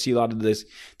 You're going to see a lot of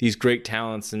these great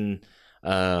talents in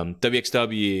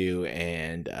WXW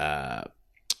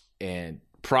and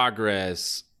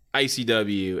Progress,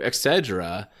 ICW,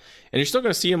 etc. And you're still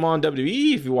going to see him on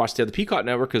WWE if you watch the Peacock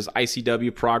Network, because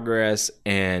ICW, Progress,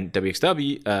 and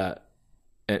WXW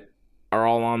are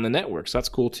all on the network. So that's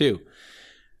cool too.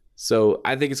 So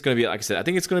I think it's going to be, like I said, I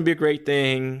think it's going to be a great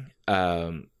thing.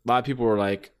 A lot of people were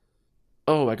like,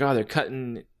 oh my God, they're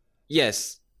cutting.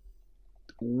 Yes,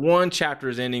 one chapter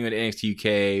is ending with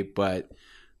NXT UK, but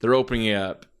they're opening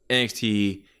up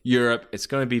NXT Europe. It's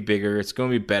going to be bigger. It's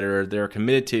going to be better. They're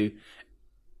committed to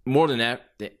more than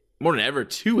ever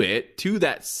to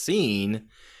that scene.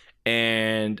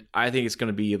 And I think it's going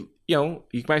to be, you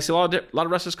might see a lot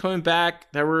of wrestlers coming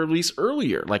back that were released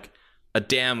earlier, like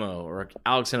Adamo or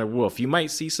Alexander Wolf. You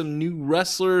might see some new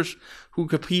wrestlers who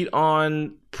compete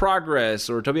on Progress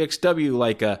or WXW,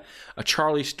 like a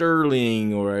Charlie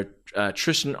Sterling or a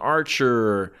Tristan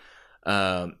Archer,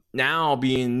 now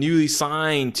being newly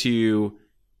signed to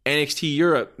NXT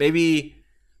Europe. Maybe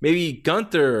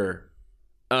Gunther,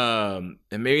 and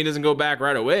maybe he doesn't go back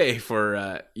right away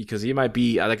because he might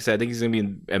be, like I said, I think he's going to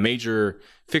be a major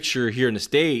fixture here in the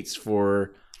States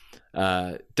for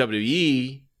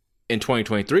WWE in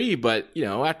 2023. But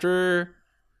after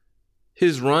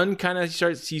his run kind of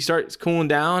he starts cooling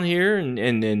down here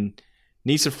and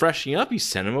needs some freshening up, you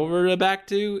send him over back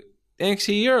to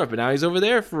NXT Europe, and now he's over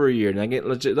there for a year, and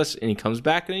and he comes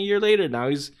back in a year later. Now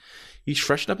he's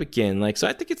freshened up again. So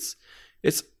I think it's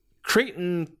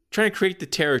trying to create the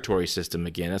territory system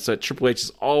again. That's what Triple H has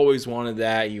always wanted.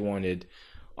 That he wanted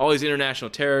all these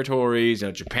international territories.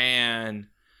 Japan.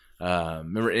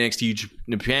 Remember NXT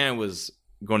Japan was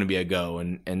going to be a go,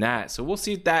 and that. So we'll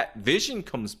see if that vision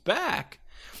comes back.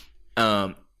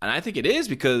 And I think it is,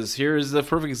 because here's the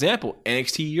perfect example: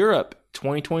 NXT Europe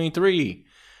 2023.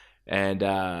 And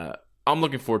I'm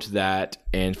looking forward to that.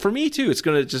 And for me too, it's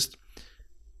going to just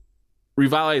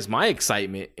revitalize my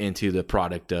excitement into the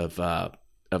product of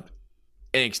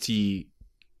NXT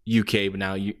UK, but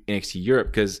now NXT Europe,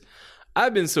 because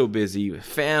I've been so busy with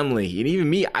family, and even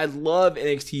me, I love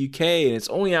NXT UK, and it's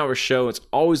only an hour show. It's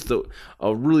always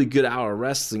a really good hour of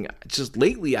wrestling. Just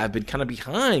lately, I've been kind of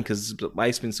behind because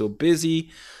life's been so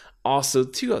busy. Also,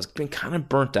 too, I've been kind of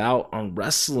burnt out on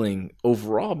wrestling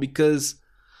overall, because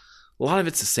a lot of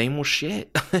it's the same old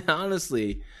shit,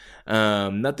 honestly.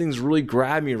 Nothing's really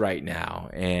grabbed me right now,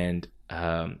 and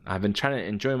I've been trying to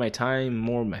enjoy my time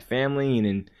more with my family,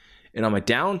 and on my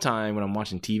downtime when I'm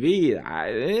watching TV, I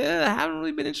haven't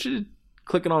really been interested in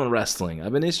clicking on the wrestling.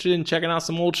 I've been interested in checking out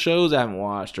some old shows I haven't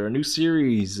watched, or a new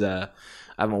series I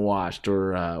haven't watched,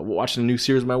 or watching a new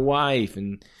series with my wife,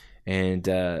 and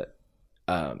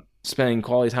spending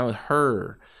quality time with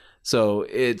her. So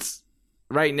it's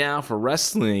right now for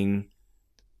wrestling.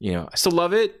 I still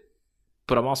love it,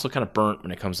 but I'm also kind of burnt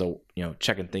when it comes to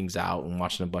checking things out and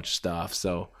watching a bunch of stuff.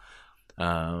 So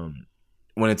when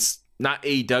it's not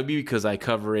AEW, because I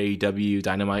cover AEW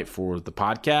Dynamite for the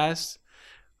podcast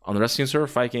on the wrestling server,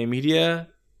 Fight Game Media.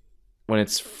 When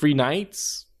it's free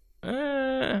nights,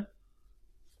 I'm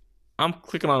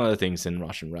clicking on other things than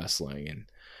watching wrestling, and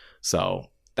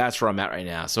so that's where I'm at right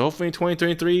now. So hopefully in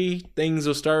 2023 things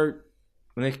will start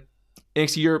when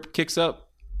NXT Europe kicks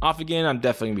off again. I'm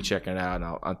definitely gonna be checking it out, and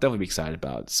I'll definitely be excited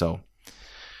about it. So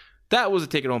that was a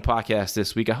Take It Home podcast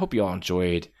this week. I hope you all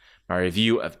enjoyed my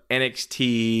review of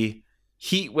NXT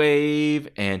Heatwave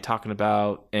and talking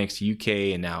about NXT UK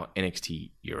and now NXT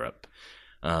Europe.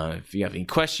 If you have any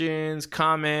questions,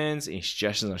 comments, any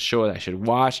suggestions on a show that I should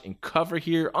watch and cover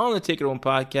here on the Take It Home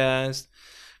podcast,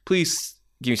 please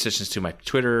give me suggestions to my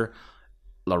Twitter,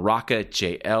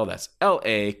 LaRoccaJL. That's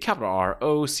LaRoccajL.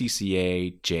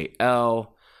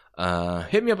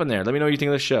 Hit me up on there. Let me know what you think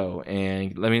of the show,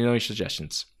 and let me know your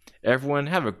suggestions. Everyone,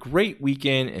 have a great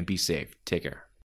weekend and be safe. Take care.